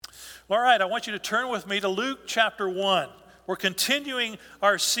All right, I want you to turn with me to Luke chapter 1. We're continuing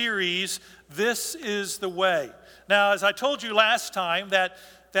our series, This is the Way. Now, as I told you last time,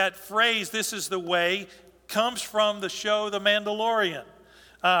 that phrase, this is the way, comes from the show The Mandalorian.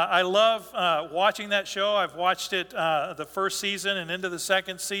 I love watching that show. I've watched it the first season and into the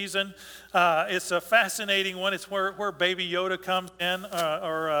second season. It's a fascinating one. It's where Baby Yoda comes in,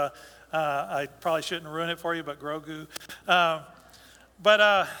 or I probably shouldn't ruin it for you, but Grogu.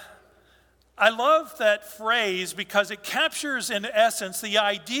 But I love that phrase because it captures, in essence, the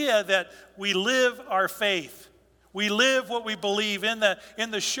idea that we live our faith. We live what we believe. In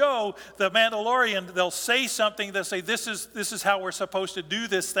the show, The Mandalorian, they'll say something, they'll say, this is how we're supposed to do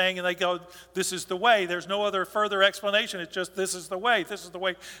this thing, and they go, this is the way. There's no other further explanation. It's just, this is the way. This is the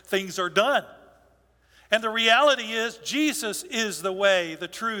way things are done. And the reality is, Jesus is the way, the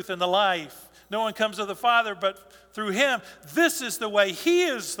truth, and the life. No one comes to the Father but through Him. This is the way. He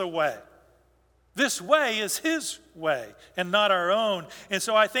is the way. This way is His way and not our own. And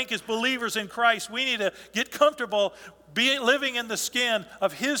so I think as believers in Christ, we need to get comfortable living in the skin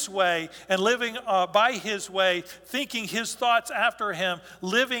of His way and living by His way, thinking His thoughts after Him,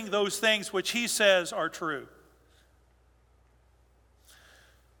 living those things which He says are true.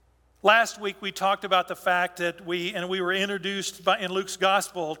 Last week we talked about the fact that we were introduced in Luke's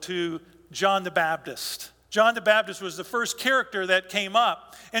gospel to John the Baptist. John the Baptist was the first character that came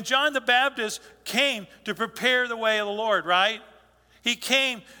up. And John the Baptist came to prepare the way of the Lord, right? He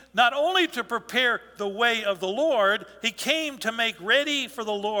came not only to prepare the way of the Lord, he came to make ready for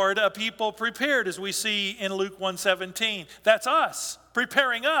the Lord a people prepared, as we see in Luke 1:17. That's us,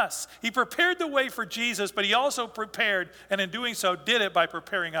 preparing us. He prepared the way for Jesus, but he also prepared, and in doing so, did it by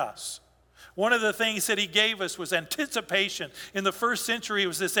preparing us. One of the things that he gave us was anticipation. In the first century, it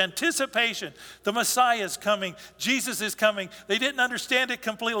was this anticipation. The Messiah is coming. Jesus is coming. They didn't understand it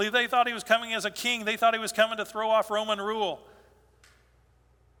completely. They thought he was coming as a king. They thought he was coming to throw off Roman rule.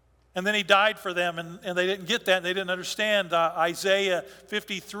 And then he died for them, and they didn't get that. They didn't understand Isaiah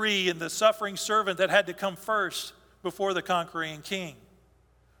 53 and the suffering servant that had to come first before the conquering king.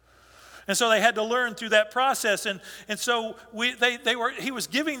 And so they had to learn through that process. And so he was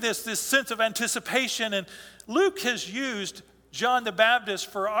giving this sense of anticipation. And Luke has used John the Baptist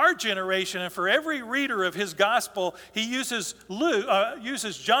for our generation and for every reader of his gospel. He uses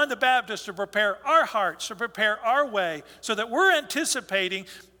John the Baptist to prepare our hearts, to prepare our way, so that we're anticipating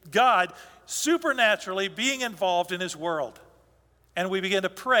God supernaturally being involved in his world. And we begin to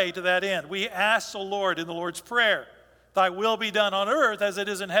pray to that end. We ask the Lord in the Lord's Prayer, Thy will be done on earth as it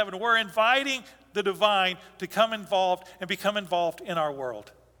is in heaven. We're inviting the divine to come involved and become involved in our world.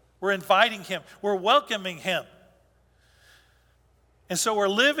 We're inviting him. We're welcoming him. And so we're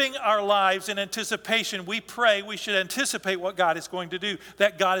living our lives in anticipation. We pray we should anticipate what God is going to do,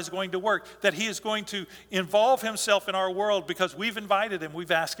 that God is going to work, that he is going to involve himself in our world because we've invited him.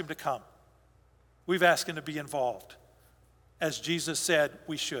 We've asked him to come. We've asked him to be involved, as Jesus said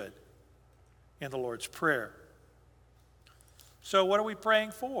we should in the Lord's Prayer. So what are we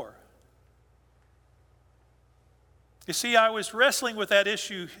praying for? You see, I was wrestling with that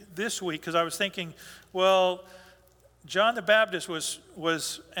issue this week because I was thinking, well, John the Baptist was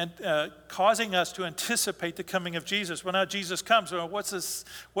causing us to anticipate the coming of Jesus. Well, now Jesus comes. Well,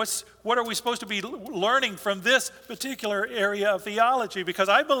 what are we supposed to be learning from this particular area of theology? Because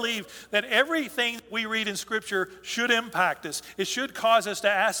I believe that everything we read in Scripture should impact us. It should cause us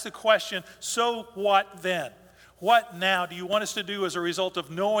to ask the question, so what then? What now do you want us to do as a result of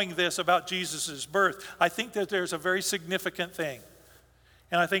knowing this about Jesus' birth? I think that there's a very significant thing.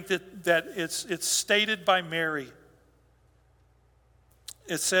 And I think that it's stated by Mary.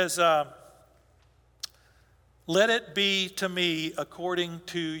 It says, let it be to me according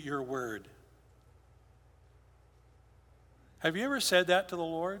to your word. Have you ever said that to the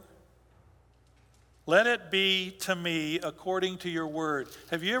Lord? Let it be to me according to your word.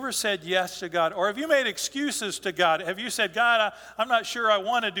 Have you ever said yes to God? Or have you made excuses to God? Have you said, God, I'm not sure I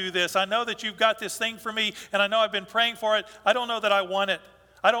want to do this. I know that you've got this thing for me, and I know I've been praying for it. I don't know that I want it.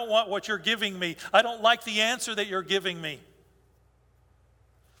 I don't want what you're giving me. I don't like the answer that you're giving me.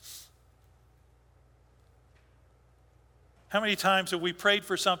 How many times have we prayed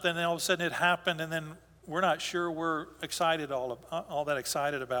for something and all of a sudden it happened and then we're not sure we're excited all that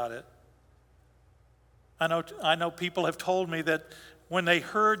excited about it? I know people have told me that when they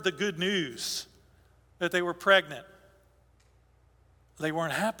heard the good news that they were pregnant, they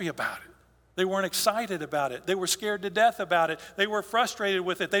weren't happy about it. They weren't excited about it. They were scared to death about it. They were frustrated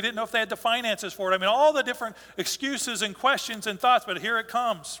with it. They didn't know if they had the finances for it. I mean, all the different excuses and questions and thoughts, but here it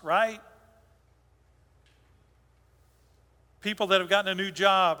comes, right? People that have gotten a new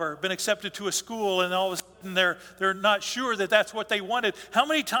job or been accepted to a school and all of a sudden they're not sure that that's what they wanted. How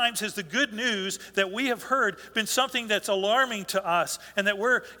many times has the good news that we have heard been something that's alarming to us and that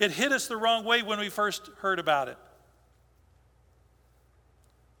it hit us the wrong way when we first heard about it?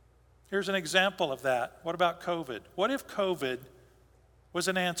 Here's an example of that. What about COVID? What if COVID was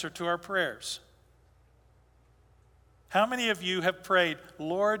an answer to our prayers? How many of you have prayed,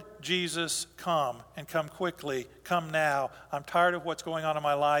 Lord Jesus, come, and come quickly, come now. I'm tired of what's going on in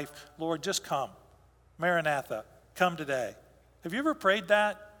my life. Lord, just come. Maranatha, come today. Have you ever prayed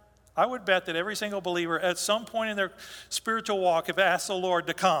that? I would bet that every single believer at some point in their spiritual walk have asked the Lord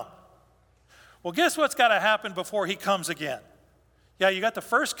to come. Well, guess what's got to happen before he comes again? Yeah, you got the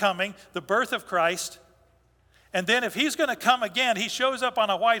first coming, the birth of Christ. And then if he's going to come again, he shows up on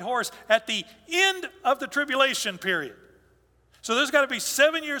a white horse at the end of the tribulation period. So there's got to be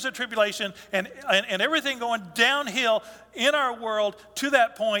 7 years of tribulation and everything going downhill in our world to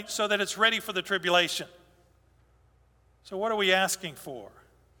that point so that it's ready for the tribulation. So what are we asking for?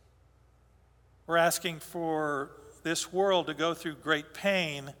 We're asking for this world to go through great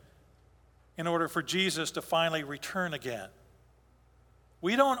pain in order for Jesus to finally return again.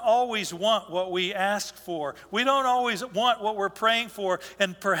 We don't always want what we ask for. We don't always want what we're praying for.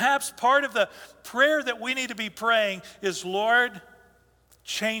 And perhaps part of the prayer that we need to be praying is, Lord,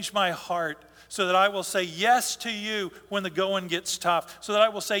 change my heart so that I will say yes to you when the going gets tough. So that I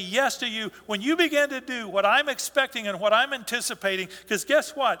will say yes to you when you begin to do what I'm expecting and what I'm anticipating. Because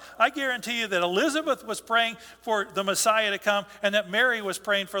guess what? I guarantee you that Elizabeth was praying for the Messiah to come and that Mary was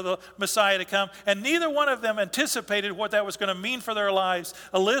praying for the Messiah to come. And neither one of them anticipated what that was going to mean for their lives.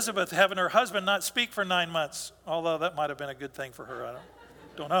 Elizabeth having her husband not speak for 9 months, although that might have been a good thing for her. I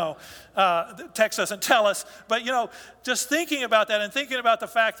don't know. The text doesn't tell us. But, just thinking about that and thinking about the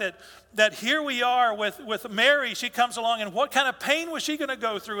fact that here we are with Mary, she comes along, and what kind of pain was she going to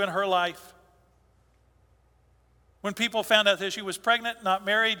go through in her life? When people found out that she was pregnant, not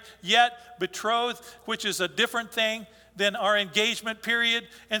married yet, betrothed, which is a different thing than our engagement period.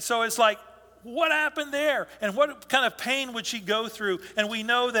 And so it's like, what happened there? And what kind of pain would she go through? And we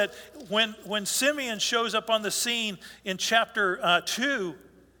know that when Simeon shows up on the scene in chapter 2,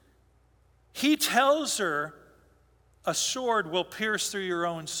 he tells her, a sword will pierce through your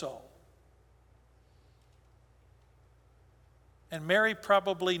own soul. And Mary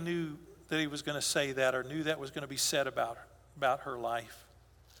probably knew that he was going to say that, or knew that was going to be said about her life,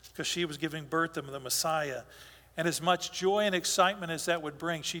 because she was giving birth to the Messiah. And as much joy and excitement as that would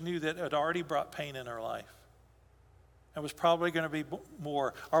bring, she knew that it had already brought pain in her life. It was probably going to be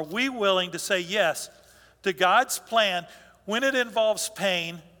more. Are we willing to say yes to God's plan when it involves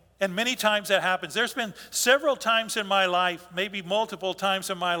pain? And many times that happens. There's been several times in my life, maybe multiple times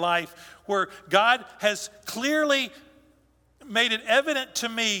in my life, where God has clearly made it evident to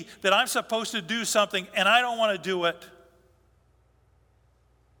me that I'm supposed to do something and I don't want to do it.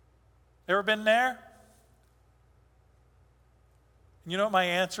 Ever been there? You know what my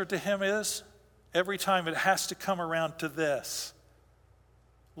answer to him is? Every time it has to come around to this.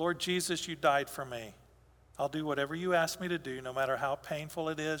 Lord Jesus, you died for me. I'll do whatever you ask me to do, no matter how painful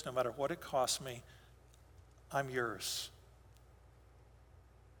it is, no matter what it costs me. I'm yours.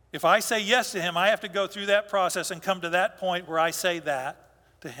 If I say yes to him, I have to go through that process and come to that point where I say that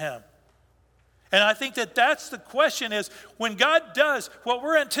to him. And I think that's the question is, when God does what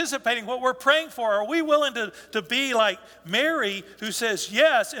we're anticipating, what we're praying for, are we willing to be like Mary, who says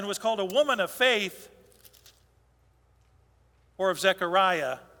yes and was called a woman of faith, or of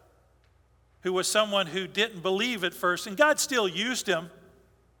Zechariah, who was someone who didn't believe at first, and God still used him,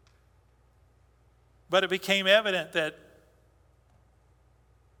 but it became evident that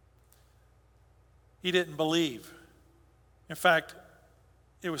he didn't believe. In fact,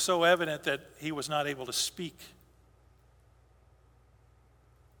 it was so evident that he was not able to speak.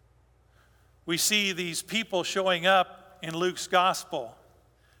 We see these people showing up in Luke's gospel.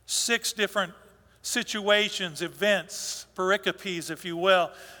 6 different situations, events, pericopes, if you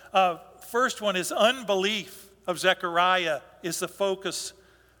will. First one is unbelief of Zechariah is the focus.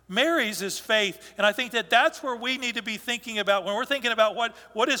 Mary's is faith. And I think that's where we need to be thinking about. When we're thinking about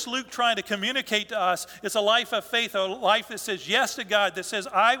what is Luke trying to communicate to us, it's a life of faith, a life that says yes to God, that says,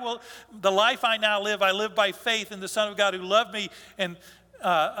 the life I now live, I live by faith in the Son of God who loved me and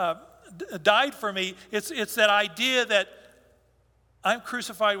died for me. It's that idea that I'm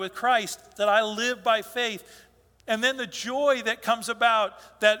crucified with Christ, that I live by faith. And then the joy that comes about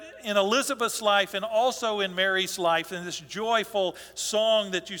that in Elizabeth's life and also in Mary's life, and this joyful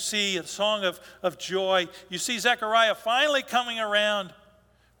song that you see, a song of joy. You see Zechariah finally coming around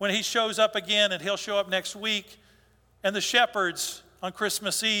when he shows up again, and he'll show up next week. and the shepherds on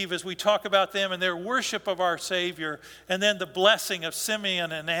Christmas Eve as we talk about them and their worship of our Savior, and then the blessing of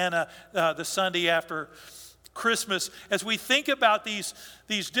Simeon and Anna the Sunday after Christmas. As we think about these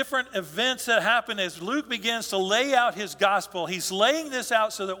different events that happen as Luke begins to lay out his gospel, he's laying this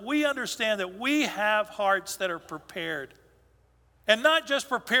out so that we understand that we have hearts that are prepared. And not just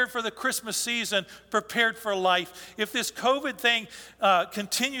prepared for the Christmas season, prepared for life. If this COVID thing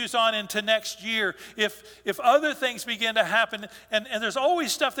continues on into next year, if other things begin to happen, and there's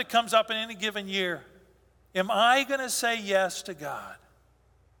always stuff that comes up in any given year, am I going to say yes to God?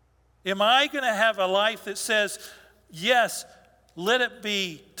 Am I going to have a life that says, yes, let it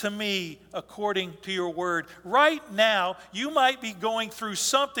be to me according to your word? Right now, you might be going through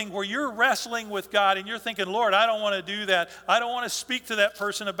something where you're wrestling with God and you're thinking, Lord, I don't want to do that. I don't want to speak to that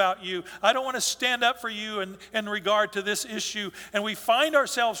person about you. I don't want to stand up for you in regard to this issue. And we find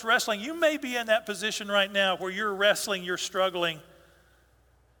ourselves wrestling. You may be in that position right now where you're wrestling, you're struggling.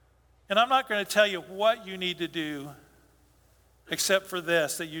 And I'm not going to tell you what you need to do except for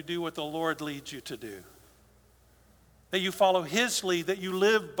this, that you do what the Lord leads you to do. That you follow his lead, that you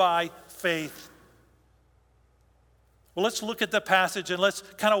live by faith. Well, let's look at the passage and let's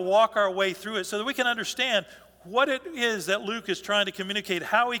kind of walk our way through it so that we can understand what it is that Luke is trying to communicate,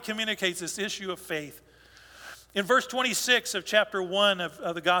 how he communicates this issue of faith. In verse 26 of chapter 1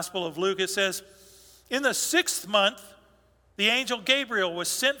 of the Gospel of Luke, it says, "In the 6th month, the angel Gabriel was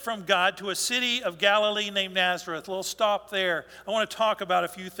sent from God to a city of Galilee named Nazareth." We'll stop there. I want to talk about a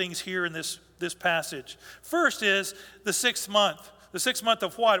few things here in this passage. First is the 6th month. The 6th month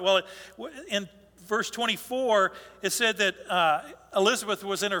of what? Well, in verse 24, it said that Elizabeth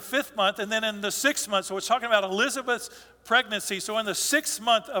was in her 5th month, and then in the 6th month, so it's talking about Elizabeth's pregnancy. So in the 6th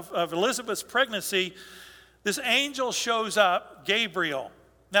month of Elizabeth's pregnancy, this angel shows up, Gabriel.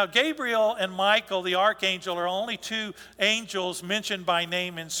 Now, Gabriel and Michael, the archangel, are only two angels mentioned by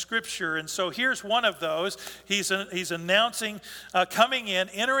name in Scripture. And so here's one of those. He's announcing coming in,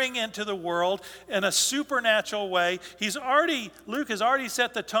 entering into the world in a supernatural way. Luke has already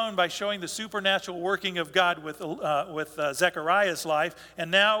set the tone by showing the supernatural working of God with Zechariah's life.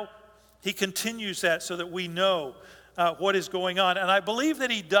 And now he continues that so that we know what is going on. And I believe that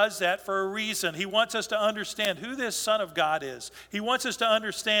he does that for a reason. He wants us to understand who this Son of God is. He wants us to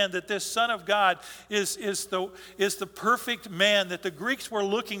understand that this Son of God is the perfect man that the Greeks were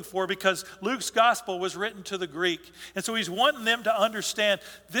looking for, because Luke's gospel was written to the Greek. And so he's wanting them to understand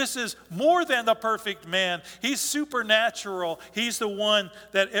this is more than the perfect man. He's supernatural. He's the one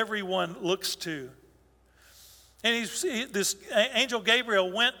that everyone looks to. And this angel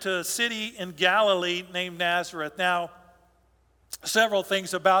Gabriel went to a city in Galilee named Nazareth. Now, several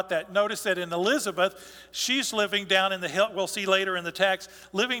things about that. Notice that in Elizabeth, she's living down in the hill, we'll see later in the text,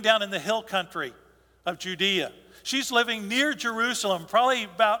 living down in the hill country of Judea. She's living near Jerusalem, probably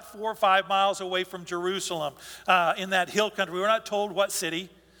about 4 or 5 miles away from Jerusalem in that hill country. We're not told what city.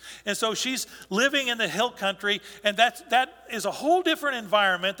 And so she's living in the hill country, and that is a whole different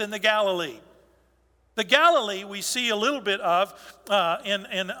environment than the Galilee. The Galilee we see a little bit of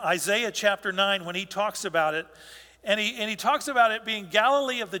in Isaiah chapter 9 when he talks about it. And he talks about it being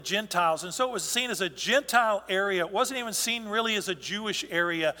Galilee of the Gentiles. And so it was seen as a Gentile area. It wasn't even seen really as a Jewish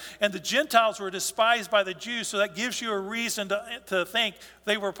area. And the Gentiles were despised by the Jews, so that gives you a reason to think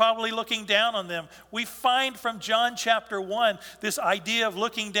they were probably looking down on them. We find from John chapter 1 this idea of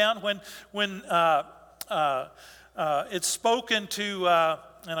looking down when it's spoken to,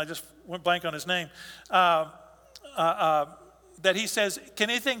 and I just went blank on his name, that he says, can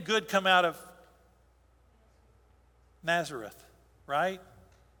anything good come out of Nazareth, right?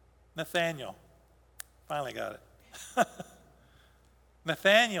 Nathaniel. Finally got it.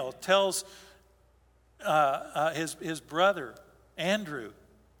 Nathaniel tells his brother, Andrew,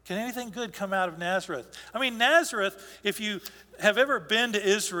 can anything good come out of Nazareth? I mean, Nazareth, if you have ever been to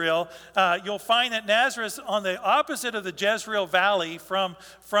Israel, you'll find that Nazareth on the opposite of the Jezreel Valley from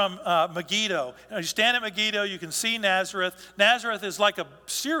Megiddo. You stand at Megiddo, you can see Nazareth. Nazareth is like a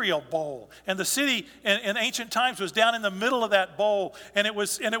cereal bowl, and the city in ancient times was down in the middle of that bowl, and it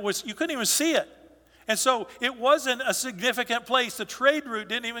was you couldn't even see it. And so it wasn't a significant place. The trade route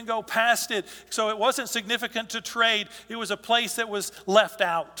didn't even go past it, so it wasn't significant to trade. It was a place that was left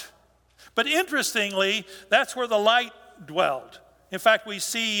out. But interestingly, that's where the light dwelled. In fact, we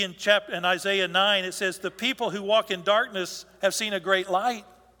see in Isaiah 9, it says, the people who walk in darkness have seen a great light.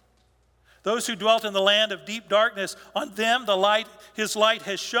 Those who dwelt in the land of deep darkness, on them his light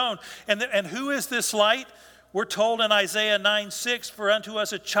has shone. And who is this light? We're told in Isaiah 9:6, "For unto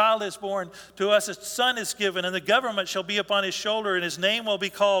us a child is born, to us a son is given, and the government shall be upon his shoulder, and his name will be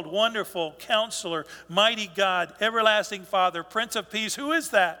called Wonderful, Counselor, Mighty God, Everlasting Father, Prince of Peace." Who is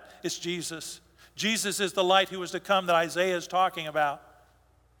that? It's Jesus. Jesus is the light who was to come that Isaiah is talking about.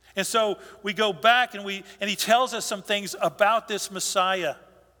 And so we go back and he tells us some things about this Messiah.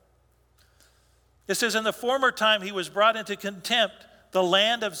 It says, "In the former time he was brought into contempt, the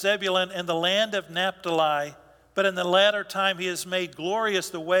land of Zebulun and the land of Naphtali. But in the latter time he has made glorious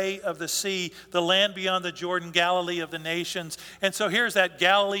the way of the sea, the land beyond the Jordan, Galilee of the nations." And so here's that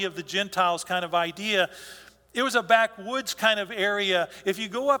Galilee of the Gentiles kind of idea. It was a backwoods kind of area. If you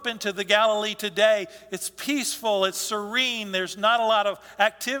go up into the Galilee today, it's peaceful, it's serene, there's not a lot of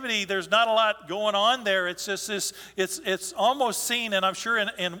activity, there's not a lot going on there. It's just this, it's almost seen, and I'm sure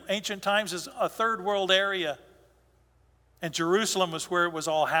in ancient times, as a third world area. And Jerusalem was where it was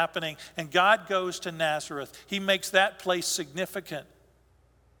all happening. And God goes to Nazareth. He makes that place significant.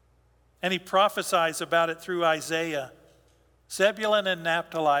 And he prophesies about it through Isaiah. Zebulun and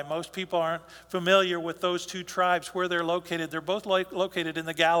Naphtali, most people aren't familiar with those two tribes, where they're located. They're both located in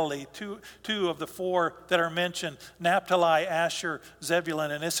the Galilee, two of the four that are mentioned. Naphtali, Asher, Zebulun,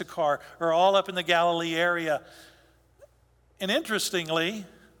 and Issachar are all up in the Galilee area. And interestingly,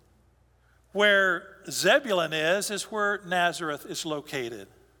 where Zebulun is where Nazareth is located.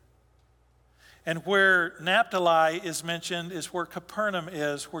 And where Naphtali is mentioned is where Capernaum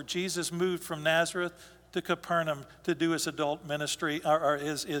is, where Jesus moved from Nazareth to Capernaum to do his adult ministry, or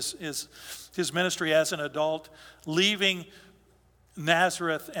his ministry as an adult, leaving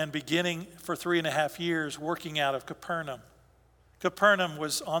Nazareth and beginning for 3.5 years working out of Capernaum. Capernaum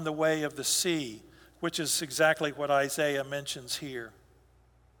was on the way of the sea, which is exactly what Isaiah mentions here.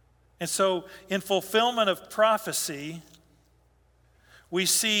 And so in fulfillment of prophecy, we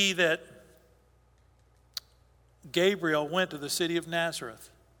see that Gabriel went to the city of Nazareth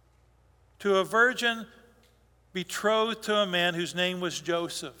to a virgin betrothed to a man whose name was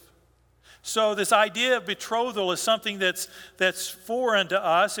Joseph. So this idea of betrothal is something that's foreign to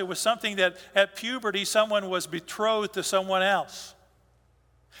us. It was something that at puberty someone was betrothed to someone else.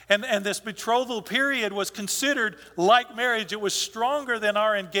 And this betrothal period was considered like marriage. It was stronger than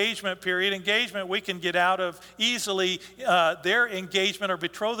our engagement period. Engagement we can get out of easily. Their engagement or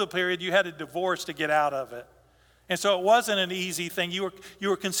betrothal period, you had a divorce to get out of it. And so it wasn't an easy thing. You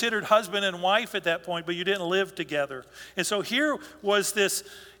were considered husband and wife at that point, but you didn't live together. And so here was this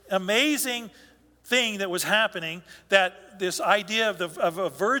amazing thing that was happening, that this idea of a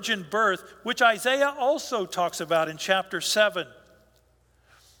virgin birth, which Isaiah also talks about in chapter 7.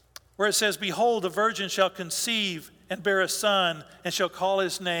 Where it says, "Behold, the virgin shall conceive and bear a son, and shall call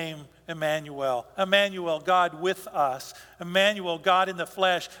his name Emmanuel." Emmanuel, God with us. Emmanuel, God in the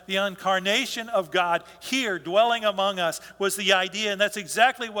flesh. The incarnation of God here dwelling among us was the idea. And that's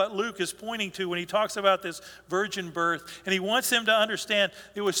exactly what Luke is pointing to when he talks about this virgin birth. And he wants them to understand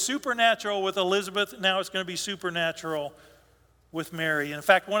it was supernatural with Elizabeth. Now it's going to be supernatural with Mary. In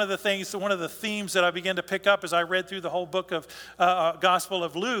fact, one of the themes that I began to pick up as I read through the whole book of Gospel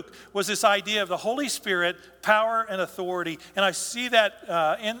of Luke was this idea of the Holy Spirit, power and authority. And I see that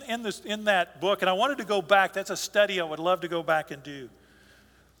in that book. And I wanted to go back. That's a study I would love to go back and do.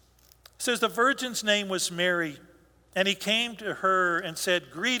 It says, "The virgin's name was Mary. And he came to her and said,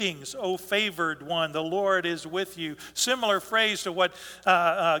 'Greetings, O favored one, the Lord is with you.'" Similar phrase to what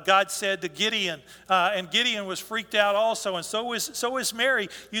God said to Gideon. And Gideon was freaked out also, and so is Mary.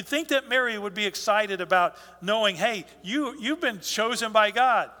 You'd think that Mary would be excited about knowing, hey, you've been chosen by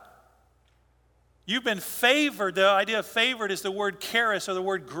God. You've been favored. The idea of favored is the word charis, or the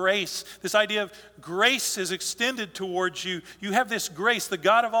word grace. This idea of grace is extended towards you. You have this grace. The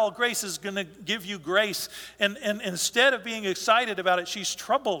God of all grace is going to give you grace. And instead of being excited about it, she's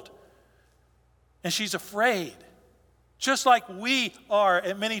troubled. And she's afraid. Just like we are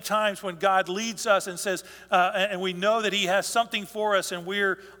at many times when God leads us and says, and we know that he has something for us, and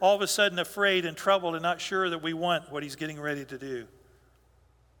we're all of a sudden afraid and troubled and not sure that we want what he's getting ready to do.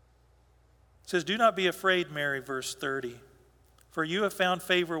 It says, "Do not be afraid, Mary," verse 30, "for you have found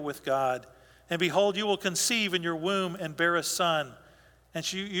favor with God. And behold, you will conceive in your womb and bear a son,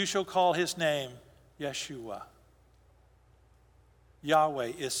 and you shall call his name Yeshua."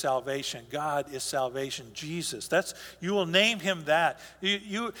 Yahweh is salvation. God is salvation. Jesus. You will name him that.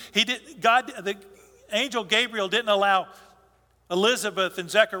 The angel Gabriel didn't allow Elizabeth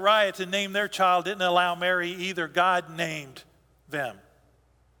and Zechariah to name their child, didn't allow Mary either. God named them.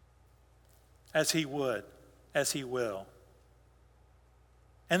 As he would, as he will.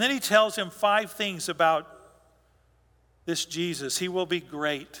 And then he tells him 5 things about this Jesus. He will be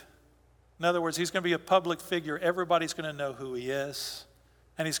great. In other words, he's going to be a public figure. Everybody's going to know who he is,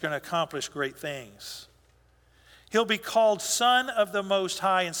 and he's going to accomplish great things. He'll be called Son of the Most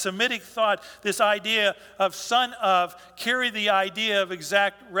High. In Semitic thought, this idea of son of carried the idea of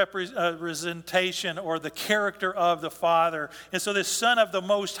exact representation or the character of the Father. And so this Son of the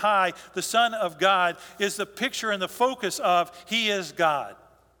Most High, the Son of God, is the picture and the focus of he is God.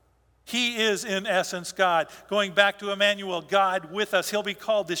 He is, in essence, God. Going back to Emmanuel, God with us. He'll be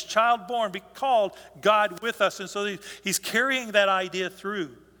called, this child born, be called God with us. And so he's carrying that idea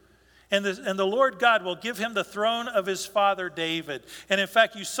through. And the Lord God will give him the throne of his father David. And in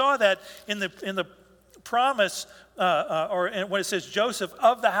fact, you saw that in the promise, when it says Joseph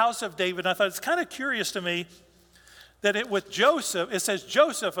of the house of David. And I thought it's kind of curious to me that with Joseph, it says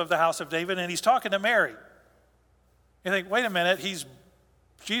Joseph of the house of David, and he's talking to Mary. You think, wait a minute,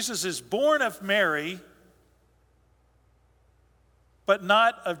 Jesus is born of Mary, but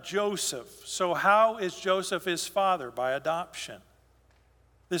not of Joseph. So how is Joseph his father? By adoption.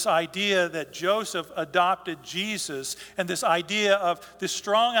 This idea that Joseph adopted Jesus, and this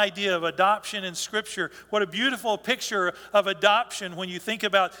strong idea of adoption in Scripture. What a beautiful picture of adoption when you think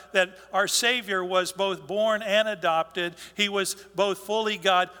about that our Savior was both born and adopted. He was both fully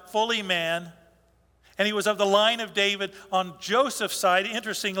God, fully man, and he was of the line of David on Joseph's side.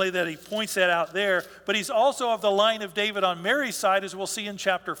 Interestingly that he points that out there, but he's also of the line of David on Mary's side, as we'll see in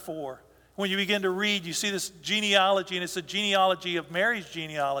chapter 4. When you begin to read, you see this genealogy, and it's the genealogy of Mary's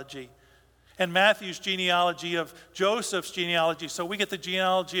genealogy and Matthew's genealogy of Joseph's genealogy. So we get the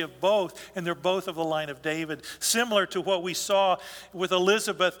genealogy of both, and they're both of the line of David. Similar to what we saw with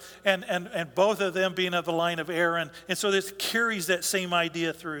Elizabeth and both of them being of the line of Aaron. And so this carries that same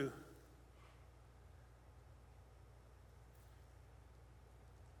idea through.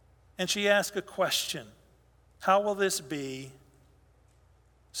 And she asked a question. How will this be,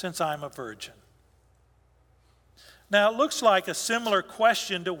 since I'm a virgin? Now, it looks like a similar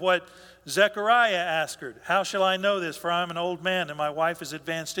question to what Zechariah asked her. How shall I know this? For I'm an old man and my wife is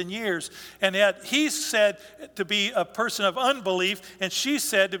advanced in years. And yet he's said to be a person of unbelief, and she's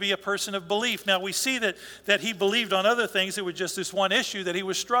said to be a person of belief. Now, we see that he believed on other things. It was just this one issue that he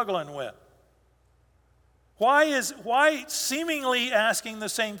was struggling with. Why seemingly asking the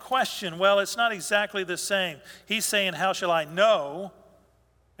same question? Well, it's not exactly the same. He's saying, how shall I know?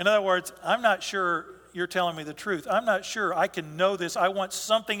 In other words, I'm not sure you're telling me the truth. I'm not sure I can know this. I want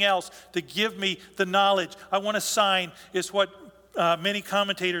something else to give me the knowledge. I want a sign, is what many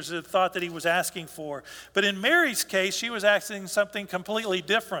commentators have thought that he was asking for. But in Mary's case, she was asking something completely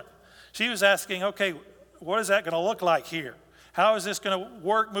different. She was asking, okay, what is that going to look like here? How is this going to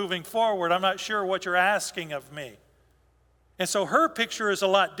work moving forward? I'm not sure what you're asking of me. And so her picture is a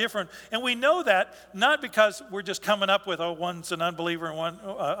lot different. And we know that not because we're just coming up with, one's an unbeliever and one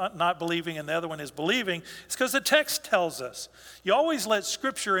not believing and the other one is believing. It's because the text tells us. You always let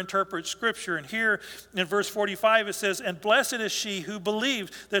Scripture interpret Scripture. And here in verse 45 it says, and blessed is she who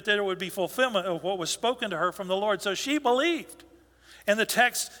believed that there would be fulfillment of what was spoken to her from the Lord. So she believed. And the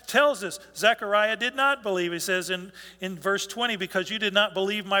text tells us Zechariah did not believe. He says in verse 20, because you did not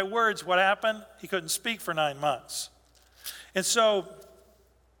believe my words, what happened? He couldn't speak for 9 months. And so,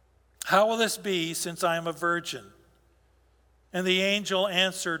 how will this be, since I am a virgin? And the angel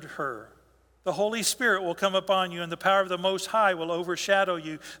answered her, the Holy Spirit will come upon you, and the power of the Most High will overshadow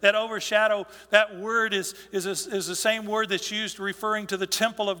you. That overshadow, that word is the same word that's used referring to the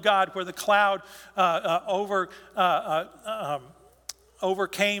temple of God, where the cloud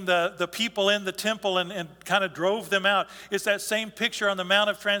overcame the people in the temple and kind of drove them out. It's that same picture on the Mount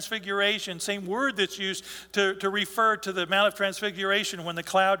of Transfiguration, same word that's used to refer to the Mount of Transfiguration when the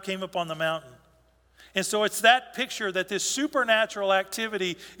cloud came up on the mountain. And so it's that picture that this supernatural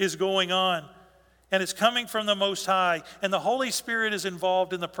activity is going on, and it's coming from the Most High, and the Holy Spirit is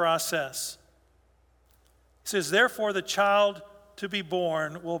involved in the process. It says, therefore the child to be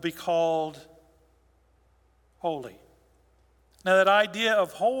born will be called holy. Now that idea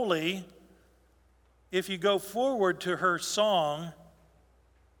of holy, if you go forward to her song,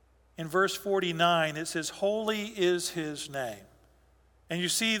 in verse 49, it says, holy is his name. And you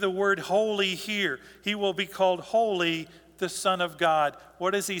see the word holy here. He will be called holy, the Son of God.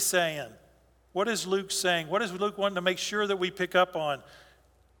 What is he saying? What is Luke saying? What is Luke wanting to make sure that we pick up on?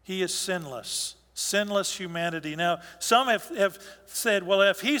 He is sinless. Sinless humanity. Now, some have said, well,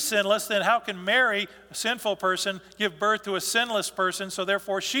 if he's sinless, then how can Mary, a sinful person, give birth to a sinless person, so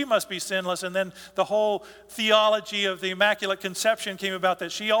therefore she must be sinless? And then the whole theology of the Immaculate Conception came about,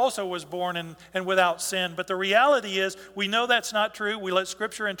 that she also was born and without sin. But the reality is, we know that's not true. We let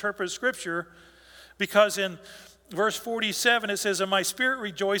Scripture interpret Scripture, because in verse 47, it says, "And my spirit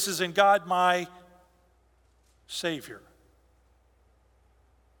rejoices in God my Savior."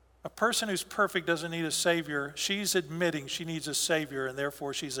 A person who's perfect doesn't need a Savior. She's admitting she needs a Savior, and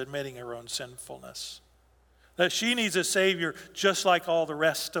therefore she's admitting her own sinfulness. That she needs a Savior just like all the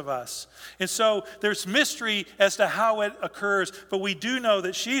rest of us. And so there's mystery as to how it occurs, but we do know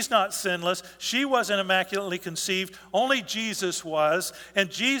that she's not sinless. She wasn't immaculately conceived. Only Jesus was.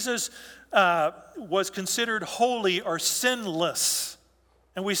 And Jesus was considered holy or sinless.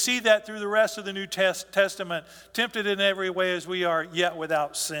 And we see that through the rest of the New Testament. Tempted in every way as we are, yet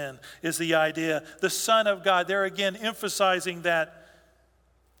without sin is the idea. The Son of God, there again emphasizing that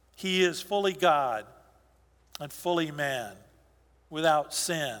he is fully God and fully man, without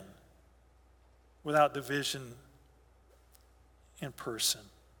sin, without division in person.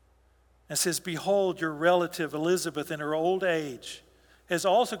 It says, "Behold, your relative Elizabeth in her old age has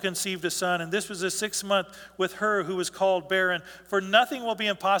also conceived a son, and this was the 6th month with her who was called barren. For nothing will be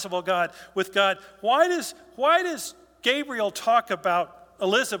impossible with God." Why does Gabriel talk about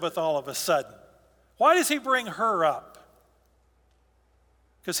Elizabeth all of a sudden? Why does he bring her up?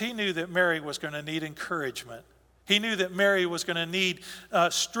 Because he knew that Mary was going to need encouragement. He knew that Mary was going to need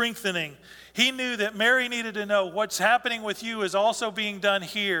strengthening. He knew that Mary needed to know what's happening with you is also being done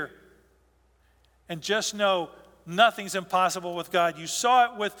here. And just know, nothing's impossible with God. You saw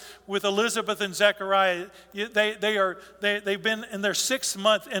it with Elizabeth and Zechariah. They've been in their 6th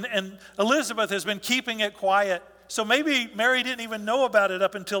month, and Elizabeth has been keeping it quiet. So maybe Mary didn't even know about it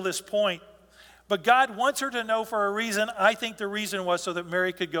up until this point. But God wants her to know for a reason. I think the reason was so that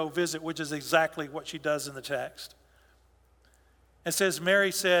Mary could go visit, which is exactly what she does in the text. It says,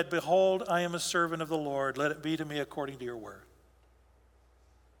 "Mary said, 'Behold, I am a servant of the Lord. Let it be to me according to your word.'"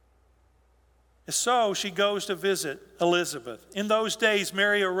 So she goes to visit Elizabeth. In those days,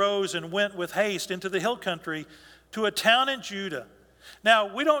 Mary arose and went with haste into the hill country to a town in Judah. Now,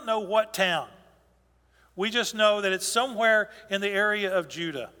 we don't know what town. We just know that it's somewhere in the area of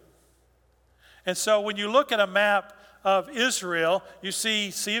Judah. And so when you look at a map of Israel, you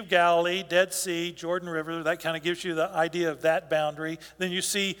see Sea of Galilee, Dead Sea, Jordan River. That kind of gives you the idea of that boundary. Then you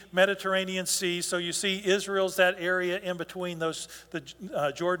see Mediterranean Sea. So you see Israel's that area in between those, the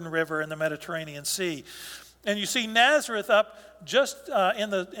Jordan River and the Mediterranean Sea. And you see Nazareth up just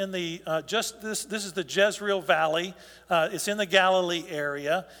this is the Jezreel Valley. It's in the Galilee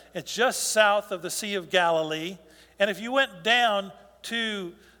area. It's just south of the Sea of Galilee. And if you went down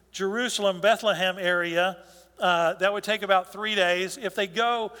to Jerusalem, Bethlehem area, that would take about 3 days. If they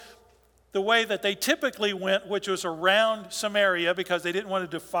go the way that they typically went, which was around Samaria, because they didn't want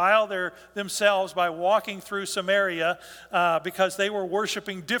to defile themselves by walking through Samaria, because they were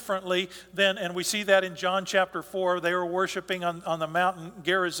worshiping differently than, and we see that in John chapter 4, they were worshiping on the mountain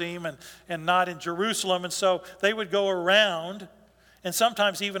Gerizim and not in Jerusalem. And so they would go around and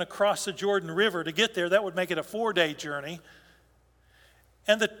sometimes even across the Jordan River to get there. That would make it a 4-day journey.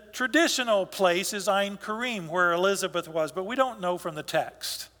 And the traditional place is Ein Karim, where Elizabeth was, but we don't know from the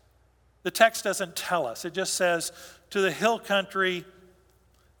text. The text doesn't tell us. It just says, to the hill country,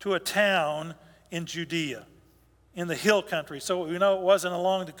 to a town in Judea, in the hill country. So we know it wasn't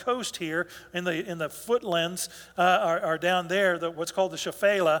along the coast here, in the footlands, are down there, what's called the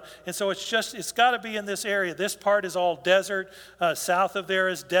Shephelah. And so it's got to be in this area. This part is all desert. South of there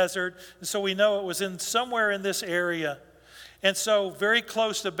is desert. And so we know it was somewhere in this area. And so very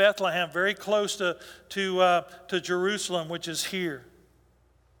close to Bethlehem, very close to Jerusalem, which is here.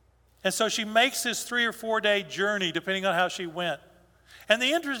 And so she makes this 3 or 4 day journey, depending on how she went. And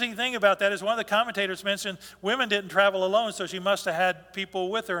the interesting thing about that is one of the commentators mentioned women didn't travel alone, so she must have had people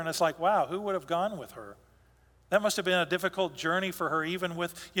with her. And it's like, wow, who would have gone with her? That must have been a difficult journey for her, even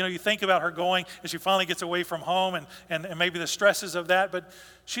with, you think about her going as she finally gets away from home and maybe the stresses of that. But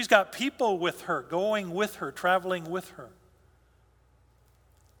she's got people with her, going with her, traveling with her.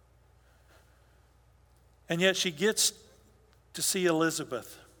 And yet she gets to see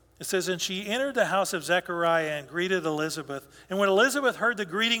Elizabeth. It says, and she entered the house of Zechariah and greeted Elizabeth. And when Elizabeth heard the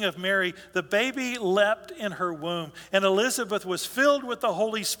greeting of Mary, the baby leapt in her womb. And Elizabeth was filled with the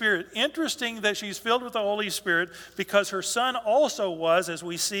Holy Spirit. Interesting that she's filled with the Holy Spirit because her son also was, as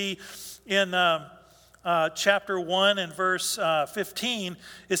we see in chapter 1 and verse 15.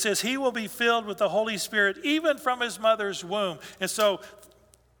 It says, he will be filled with the Holy Spirit even from his mother's womb. And so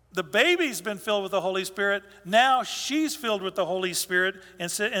the baby's been filled with the Holy Spirit. Now she's filled with the Holy Spirit.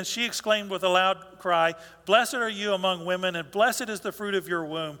 And she exclaimed with a loud cry, blessed are you among women, and blessed is the fruit of your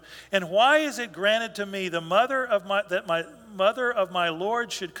womb. And why is it granted to me, that my mother of my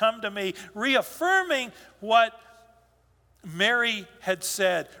Lord should come to me? Reaffirming what Mary had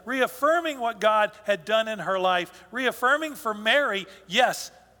said, reaffirming what God had done in her life, reaffirming for Mary,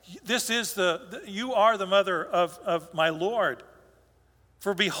 yes, you are the mother of my Lord.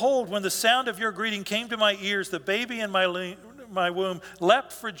 For behold, when the sound of your greeting came to my ears, the baby in my womb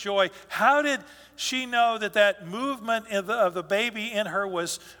leapt for joy. How did she know that movement of the baby in her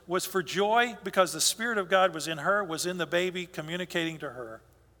was for joy? Because the Spirit of God was in her, was in the baby, communicating to her.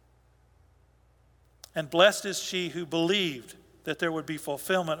 And blessed is she who believed that there would be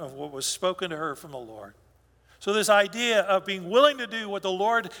fulfillment of what was spoken to her from the Lord. So this idea of being willing to do what the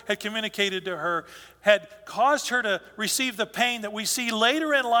Lord had communicated to her had caused her to receive the pain that we see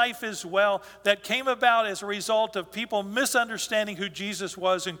later in life as well, that came about as a result of people misunderstanding who Jesus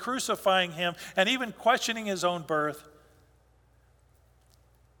was and crucifying him and even questioning his own birth.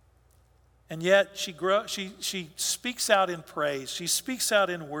 And yet she speaks out in praise. She speaks out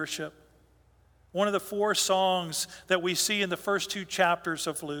in worship. One of the 4 songs that we see in the first 2 chapters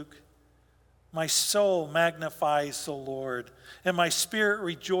of Luke. My soul magnifies the Lord, and my spirit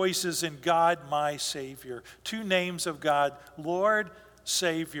rejoices in God my Savior. 2 names of God, Lord,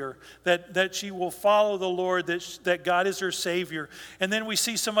 Savior, that she will follow the Lord, that God is her Savior. And then we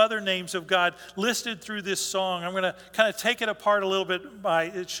see some other names of God listed through this song. I'm going to kind of take it apart a little bit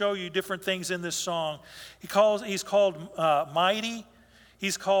by show you different things in this song. He's called mighty.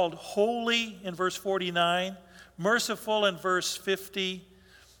 He's called holy in verse 49, merciful in verse 50,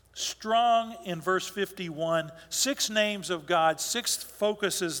 strong in verse 51. 6 names of God, 6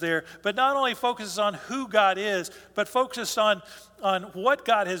 focuses there, but not only focuses on who God is, but focuses on what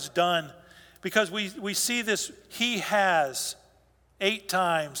God has done. Because we see this, he has, 8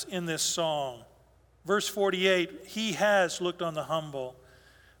 times in this song. Verse 48, he has looked on the humble.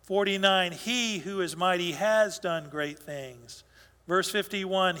 49, he who is mighty has done great things. Verse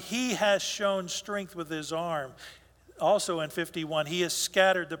 51, he has shown strength with his arm. Also in 51, he has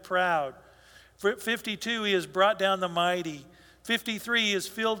scattered the proud. 52, he has brought down the mighty. 53, he has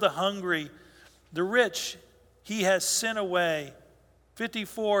filled the hungry. The rich, he has sent away.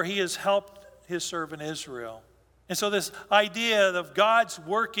 54, he has helped his servant Israel. And so this idea of God's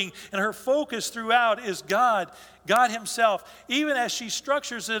working, and her focus throughout is God himself, even as she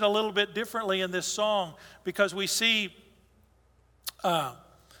structures it a little bit differently in this song, because we see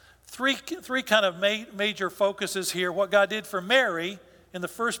three kind of major focuses here. What God did for Mary in the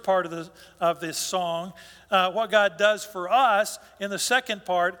first part of this song, what God does for us in the second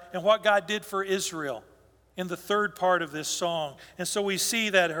part, and what God did for Israel in the third part of this song. And so we see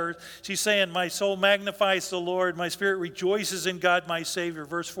that she's saying, my soul magnifies the Lord, my spirit rejoices in God my Savior.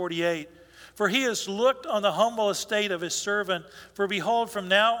 Verse 48. For he has looked on the humble estate of his servant. For behold, from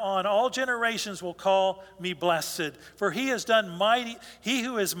now on all generations will call me blessed. For he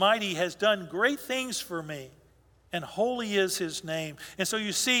who is mighty has done great things for me, and holy is his name. And so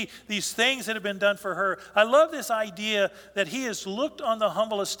you see these things that have been done for her. I love this idea that he has looked on the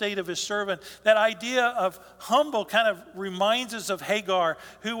humble estate of his servant. That idea of humble kind of reminds us of Hagar,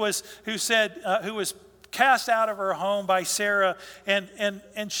 who was cast out of her home by Sarah, and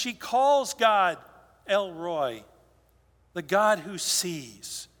she calls God El Roi, the God who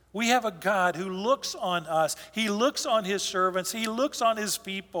sees. We have a God who looks on us. He looks on his servants. He looks on his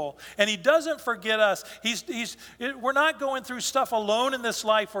people, and he doesn't forget us. We're not going through stuff alone in this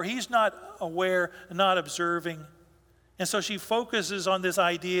life where he's not aware, not observing. And so she focuses on this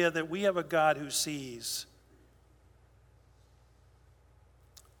idea that we have a God who sees.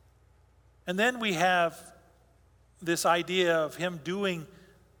 And then we have this idea of him doing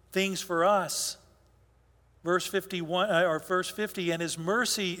things for us. Verse 50, and his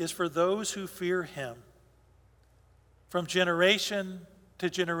mercy is for those who fear him. From generation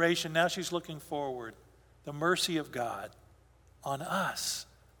to generation, now she's looking forward. The mercy of God on us.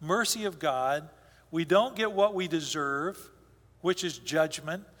 Mercy of God. We don't get what we deserve, which is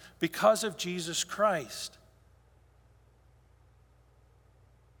judgment, because of Jesus Christ.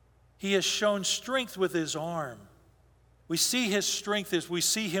 He has shown strength with his arm. We see his strength as we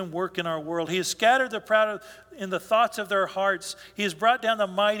see him work in our world. He has scattered the proud in the thoughts of their hearts. He has brought down the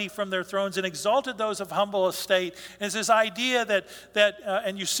mighty from their thrones and exalted those of humble estate. And it's this idea that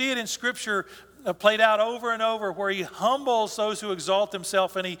and you see it in Scripture played out over and over, where he humbles those who exalt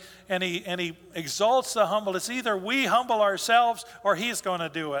themselves, and he exalts the humble. It's either we humble ourselves or he's going to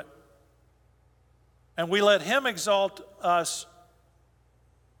do it. And we let him exalt us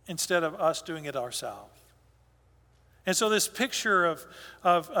instead of us doing it ourselves. And so this picture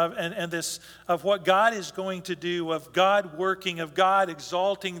of what God is going to do, of God working, of God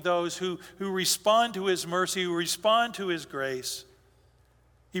exalting those who respond to his mercy, who respond to his grace.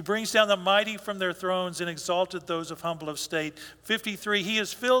 He brings down the mighty from their thrones and exalted those of humble estate. 53, he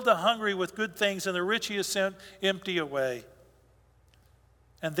has filled the hungry with good things, and the rich he has sent empty away.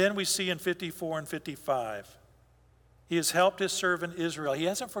 And then we see in 54 and 55, he has helped his servant Israel. He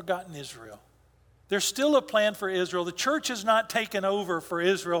hasn't forgotten Israel. There's still a plan for Israel. The church has not taken over for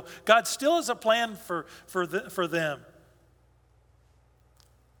Israel. God still has a plan for them.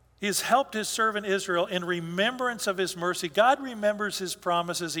 He has helped his servant Israel in remembrance of his mercy. God remembers his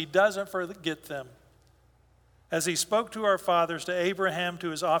promises. He doesn't forget them. As he spoke to our fathers, to Abraham,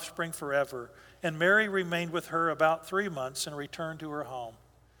 to his offspring forever. And Mary remained with her about 3 months and returned to her home.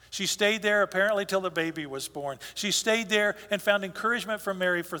 She stayed there apparently till the baby was born. She stayed there and found encouragement from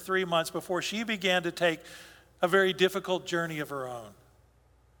Mary for 3 months before she began to take a very difficult journey of her own.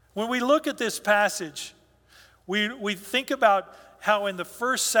 When we look at this passage, we think about how in the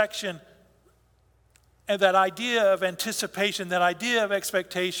first section, and that idea of anticipation, that idea of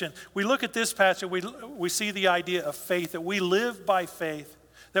expectation, we look at this passage, we see the idea of faith, that we live by faith,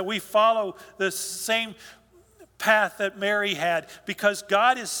 that we follow the same path that Mary had, because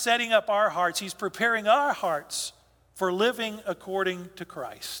God is setting up our hearts. He's preparing our hearts for living according to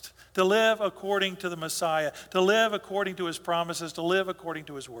Christ, to live according to the Messiah, to live according to his promises, to live according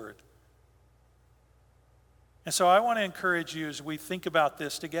to his word. And so I want to encourage you as we think about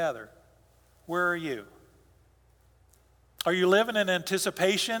this together. Where are you? Are you living in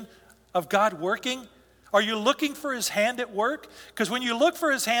anticipation of God working? Are you looking for his hand at work? Because when you look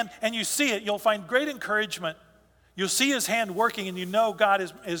for his hand and you see it, you'll find great encouragement. You'll see his hand working and you know God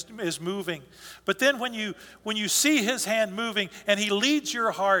is moving. But then when you see his hand moving and he leads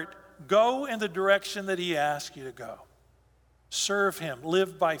your heart, go in the direction that he asks you to go. Serve him.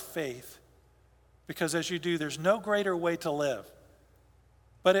 Live by faith. Because as you do, there's no greater way to live.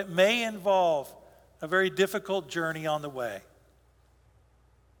 But it may involve a very difficult journey on the way.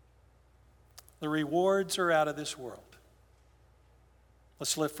 The rewards are out of this world.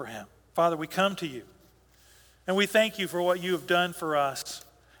 Let's live for him. Father, we come to you. And we thank you for what you have done for us.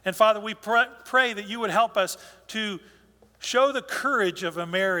 And Father, we pray that you would help us to show the courage of a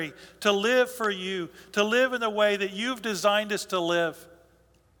Mary, to live for you, to live in the way that you've designed us to live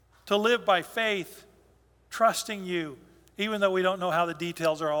by faith, trusting you, even though we don't know how the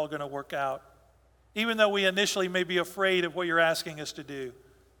details are all going to work out, even though we initially may be afraid of what you're asking us to do.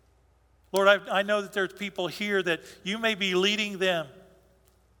 Lord, I know that there's people here that you may be leading them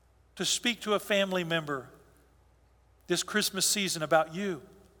to speak to a family member this Christmas season about you.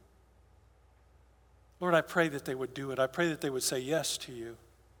 Lord, I pray that they would do it. I pray that they would say yes to you.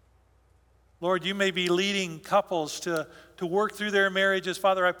 Lord, you may be leading couples to work through their marriages.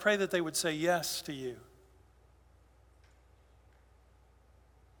 Father, I pray that they would say yes to you.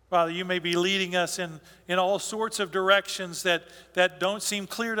 Father, you may be leading us in all sorts of directions that don't seem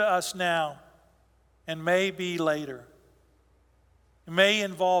clear to us now and may be later. It may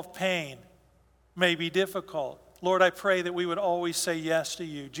involve pain, may be difficult. Lord, I pray that we would always say yes to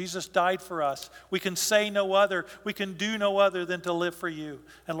you. Jesus died for us. We can say no other. We can do no other than to live for you.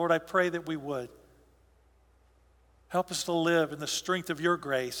 And Lord, I pray that we would. Help us to live in the strength of your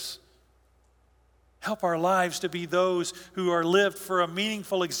grace. Help our lives to be those who are lived for a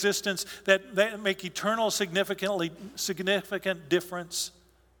meaningful existence that make eternal significant difference.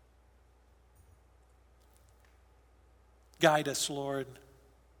 Guide us, Lord,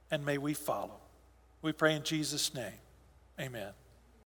 and may we follow. We pray in Jesus' name. Amen.